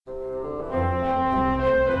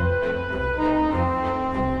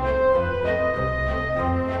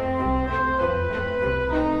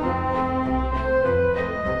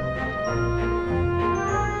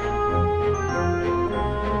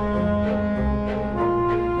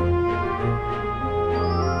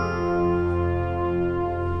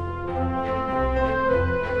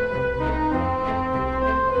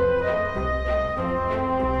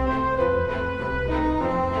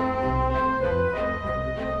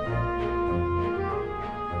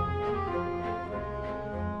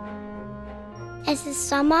Es ist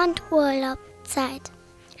Sommer- und Urlaubszeit.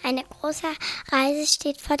 Eine große Reise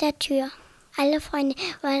steht vor der Tür. Alle Freunde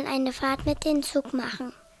wollen eine Fahrt mit dem Zug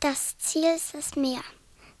machen. Das Ziel ist das Meer.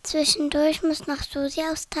 Zwischendurch muss noch Susi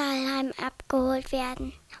aus Thalheim abgeholt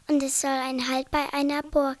werden. Und es soll einen Halt bei einer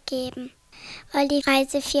Burg geben. Weil die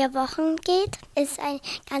Reise 4 Wochen geht, ist ein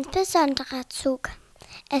ganz besonderer Zug.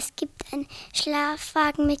 Es gibt einen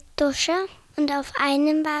Schlafwagen mit Dusche und auf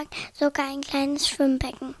einem Wagen sogar ein kleines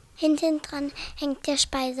Schwimmbecken. Hinten dran hängt der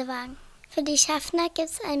Speisewagen. Für die Schaffner gibt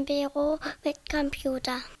es ein Büro mit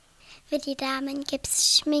Computer. Für die Damen gibt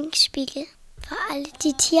es Schminkspiegel. Für alle,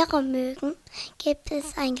 die Tiere mögen, gibt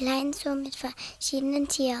es einen kleinen Zoo mit verschiedenen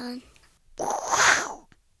Tieren.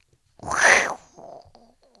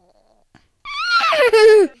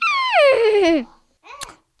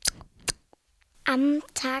 Am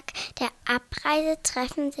Tag der Abreise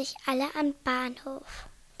treffen sich alle am Bahnhof.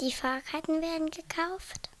 Die Fahrkarten werden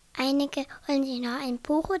gekauft. Einige holen sich noch ein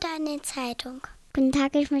Buch oder eine Zeitung. Guten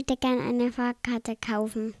Tag, ich möchte gerne eine Fahrkarte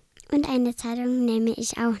kaufen. Und eine Zeitung nehme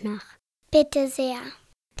ich auch noch. Bitte sehr.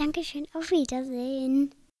 Dankeschön, auf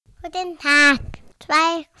Wiedersehen. Guten Tag.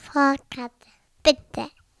 2 Fahrkarten.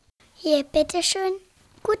 Bitte. Hier, bitteschön.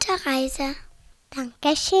 Gute Reise.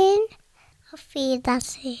 Dankeschön, auf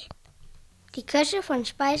Wiedersehen. Die Köche von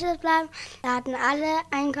Speiseplan laden alle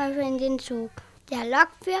Einkäufe in den Zug. Der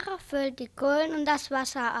Lokführer füllt die Kohlen und das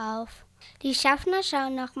Wasser auf. Die Schaffner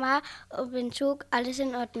schauen nochmal, ob im Zug alles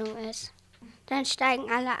in Ordnung ist. Dann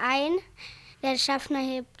steigen alle ein. Der Schaffner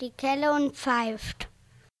hebt die Kelle und pfeift.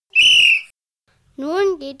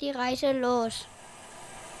 Nun geht die Reise los.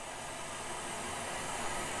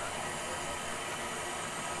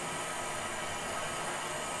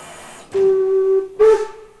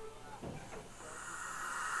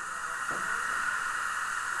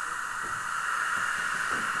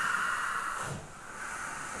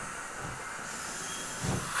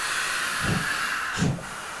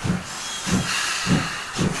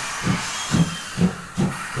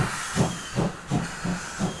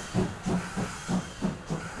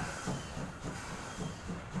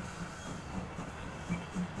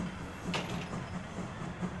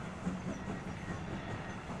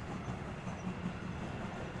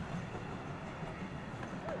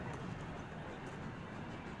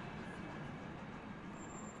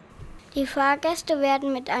 Die Fahrgäste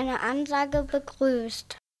werden mit einer Ansage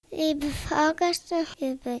begrüßt. Liebe Fahrgäste,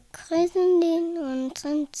 wir begrüßen Sie in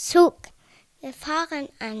unserem Zug. Wir fahren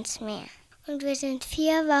ans Meer und wir sind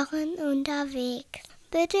 4 Wochen unterwegs.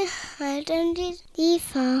 Bitte halten Sie die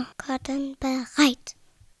Fahrkarten bereit.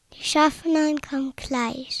 Die Schaffner kommen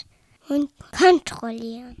gleich und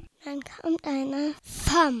kontrollieren. Dann kommt einer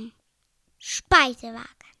vom Speisewagen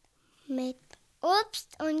mit Obst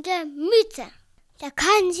und Gemüse. Da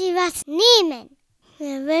können Sie was nehmen.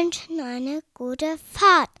 Wir wünschen eine gute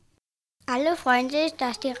Fahrt. Alle freuen sich,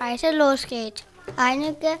 dass die Reise losgeht.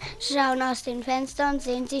 Einige schauen aus den Fenstern und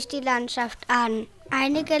sehen sich die Landschaft an.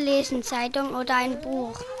 Einige lesen Zeitung oder ein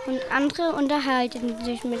Buch und andere unterhalten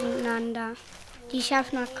sich miteinander. Die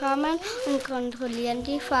Schaffner kommen und kontrollieren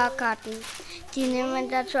die Fahrkarten. Sie nehmen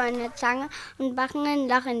dazu eine Zange und machen ein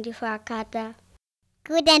Loch in die Fahrkarte.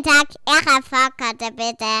 Guten Tag, Ihre Fahrkarte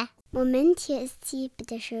bitte. Moment, hier ist sie,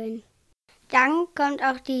 bitteschön. Dann kommt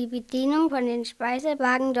auch die Bedienung von den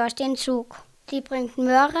Speisewagen durch den Zug. Sie bringt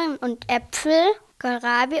Möhren und Äpfel,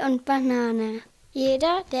 Kohlrabi und Banane.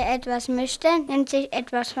 Jeder, der etwas möchte, nimmt sich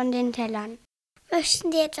etwas von den Tellern. Möchten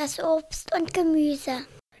Sie etwas Obst und Gemüse?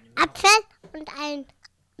 Apfel und ein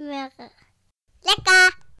Möhre.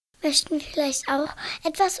 Lecker! Möchten Sie vielleicht auch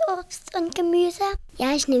etwas Obst und Gemüse?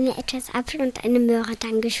 Ja, ich nehme etwas Apfel und eine Möhre,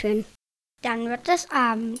 dankeschön. Dann wird es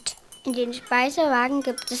Abend. In den Speisewagen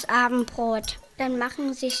gibt es Abendbrot. Dann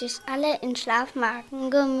machen sich es alle in Schlafwagen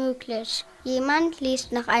gemütlich. Jemand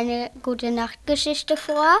liest noch eine Gute-Nacht-Geschichte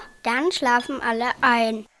vor, dann schlafen alle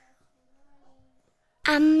ein.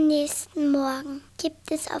 Am nächsten Morgen gibt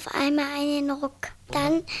es auf einmal einen Ruck.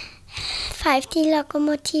 Dann pfeift die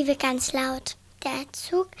Lokomotive ganz laut. Der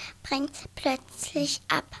Zug bremst plötzlich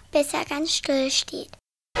ab, bis er ganz still steht.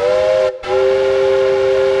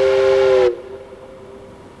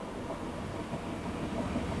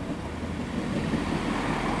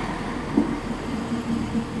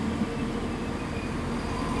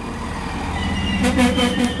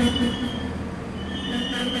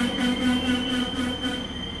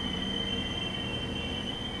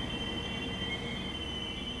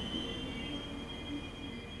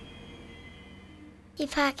 Die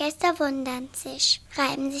Fahrgäste wundern sich,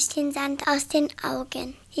 reiben sich den Sand aus den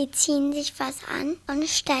Augen. Sie ziehen sich was an und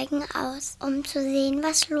steigen aus, um zu sehen,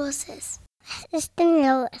 was los ist. Was ist denn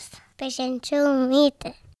los? Bisschen zu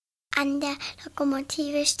müde. An der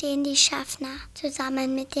Lokomotive stehen die Schaffner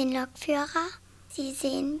zusammen mit den Lokführern. Sie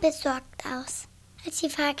sehen besorgt aus. Als die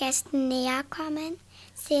Fahrgäste näher kommen,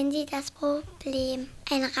 sehen sie das Problem.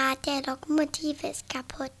 Ein Rad der Lokomotive ist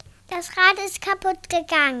kaputt. Das Rad ist kaputt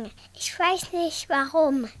gegangen. Ich weiß nicht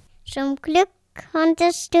warum. Zum Glück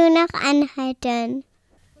konntest du noch anhalten.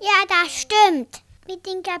 Ja, das stimmt. Mit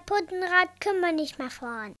dem kaputten Rad können wir nicht mehr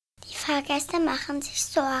fahren. Die Fahrgäste machen sich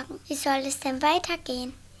Sorgen. Wie soll es denn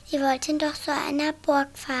weitergehen? Sie wollten doch zu einer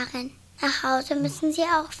Burg fahren. Nach Hause müssen sie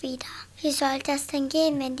auch wieder. Wie soll das denn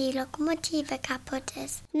gehen, wenn die Lokomotive kaputt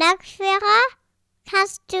ist? Lokführer,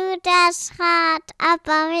 kannst du das Rad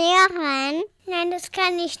reparieren? Nein, das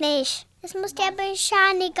kann ich nicht. Das muss der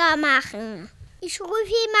Mechaniker machen. Ich rufe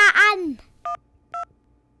ihn mal an.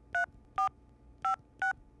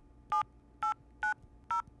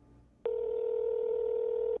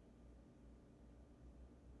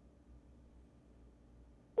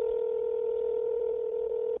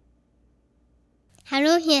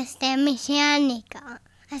 Hallo, hier ist der Mechaniker.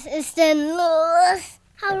 Was ist denn los?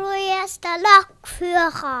 Hallo, hier ist der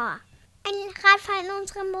Lokführer. Ein Rad von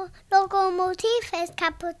unserer Lokomotive ist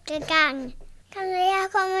kaputt gegangen. Kann du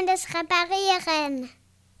herkommen und das reparieren?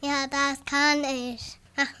 Ja, das kann ich.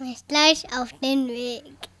 Mach mich gleich auf den Weg.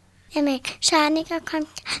 Der Mechaniker kommt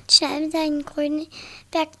schnell mit seinem grünen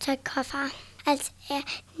Werkzeugkoffer. Als er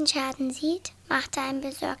den Schaden sieht, macht er ein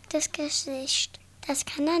besorgtes Gesicht. Das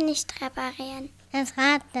kann er nicht reparieren. Das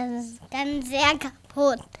Rad, das ist ganz sehr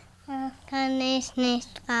kaputt. Das kann ich nicht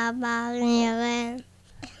reparieren.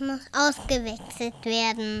 Es muss ausgewechselt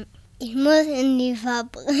werden. Ich muss in die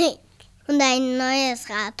Fabrik und ein neues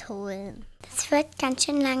Rad holen. Das wird ganz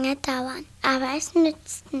schön lange dauern, aber es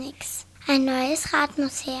nützt nichts. Ein neues Rad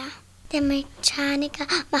muss her. Der Mechaniker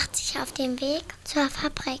macht sich auf den Weg zur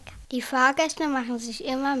Fabrik. Die Fahrgäste machen sich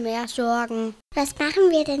immer mehr Sorgen. Was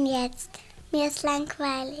machen wir denn jetzt? Mir ist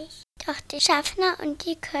langweilig. Doch die Schaffner und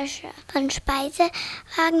die Köche von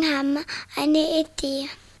Speisewagen haben eine Idee.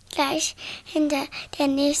 Gleich hinter der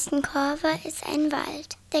nächsten Kurve ist ein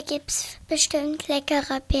Wald. Da gibt's bestimmt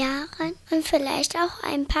leckere Beeren und vielleicht auch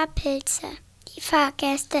ein paar Pilze. Die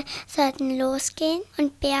Fahrgäste sollten losgehen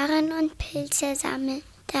und Beeren und Pilze sammeln.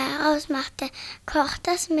 Daraus macht der Koch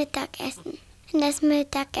das Mittagessen. Wenn das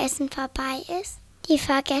Mittagessen vorbei ist, die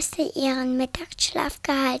Fahrgäste ihren Mittagsschlaf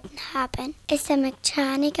gehalten haben, ist der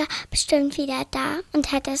Mechaniker bestimmt wieder da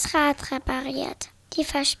und hat das Rad repariert. Die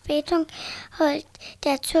Verspätung holt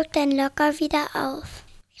der Zug dann locker wieder auf.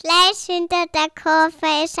 Gleich hinter der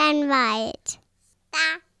Kurve ist ein Wald.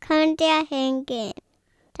 Da könnt ihr hingehen.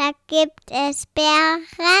 Da gibt es Beeren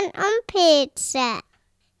und Pilze.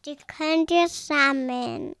 Die könnt ihr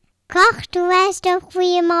sammeln. Koch, du weißt doch,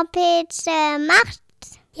 wie man Pilze macht.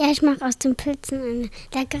 Ja, ich mache aus den Pilzen eine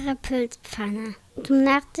leckere Pilzpfanne. Zum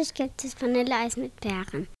Nachtisch gibt es Vanilleeis mit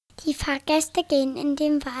Beeren. Die Fahrgäste gehen in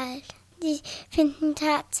den Wald. Sie finden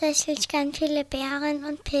tatsächlich ganz viele Beeren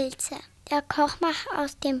und Pilze. Der Koch macht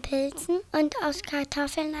aus den Pilzen und aus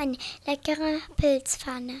Kartoffeln eine leckere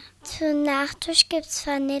Pilzpfanne. Zum Nachtisch gibt es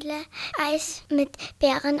Vanilleeis mit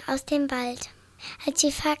Beeren aus dem Wald. Als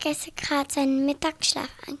die Fahrgäste gerade seinen Mittagsschlaf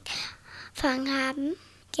angefangen haben,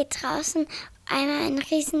 geht draußen einmal ein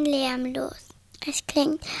Riesenlärm los. Es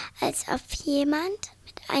klingt, als ob jemand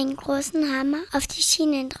mit einem großen Hammer auf die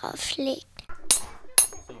Schienen draufschlägt.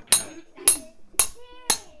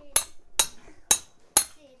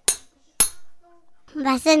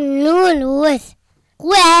 Was ist denn nun los?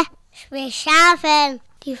 Ruhe, ich will schlafen.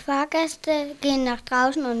 Die Fahrgäste gehen nach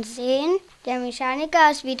draußen und sehen, der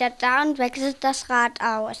Mechaniker ist wieder da und wechselt das Rad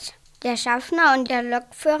aus. Der Schaffner und der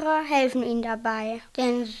Lokführer helfen ihm dabei,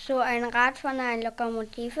 denn so ein Rad von einer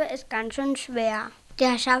Lokomotive ist ganz schön schwer.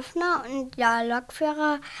 Der Schaffner und der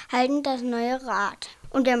Lokführer halten das neue Rad.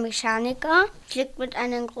 Und der Mechaniker schlägt mit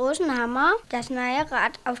einem großen Hammer das neue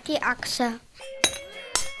Rad auf die Achse.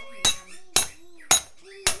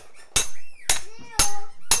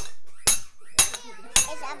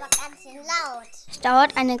 Laut. Es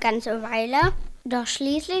dauert eine ganze Weile, doch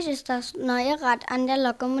schließlich ist das neue Rad an der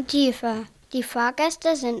Lokomotive. Die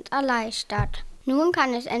Fahrgäste sind erleichtert. Nun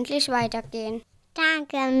kann es endlich weitergehen.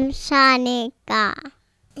 Danke, Mechaniker.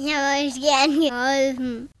 Ich habe euch gern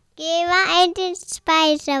geholfen. Geh mal in den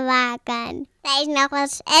Speisewagen. Da ist noch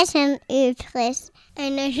was Essen übrig.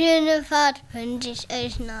 Eine schöne Fahrt wünsche ich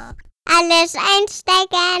euch noch. Alles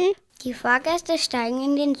einsteigen. Die Fahrgäste steigen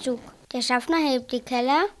in den Zug. Der Schaffner hebt die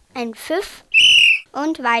Kelle, ein Pfiff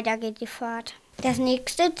und weiter geht die Fahrt. Das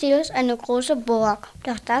nächste Ziel ist eine große Burg.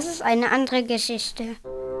 Doch das ist eine andere Geschichte.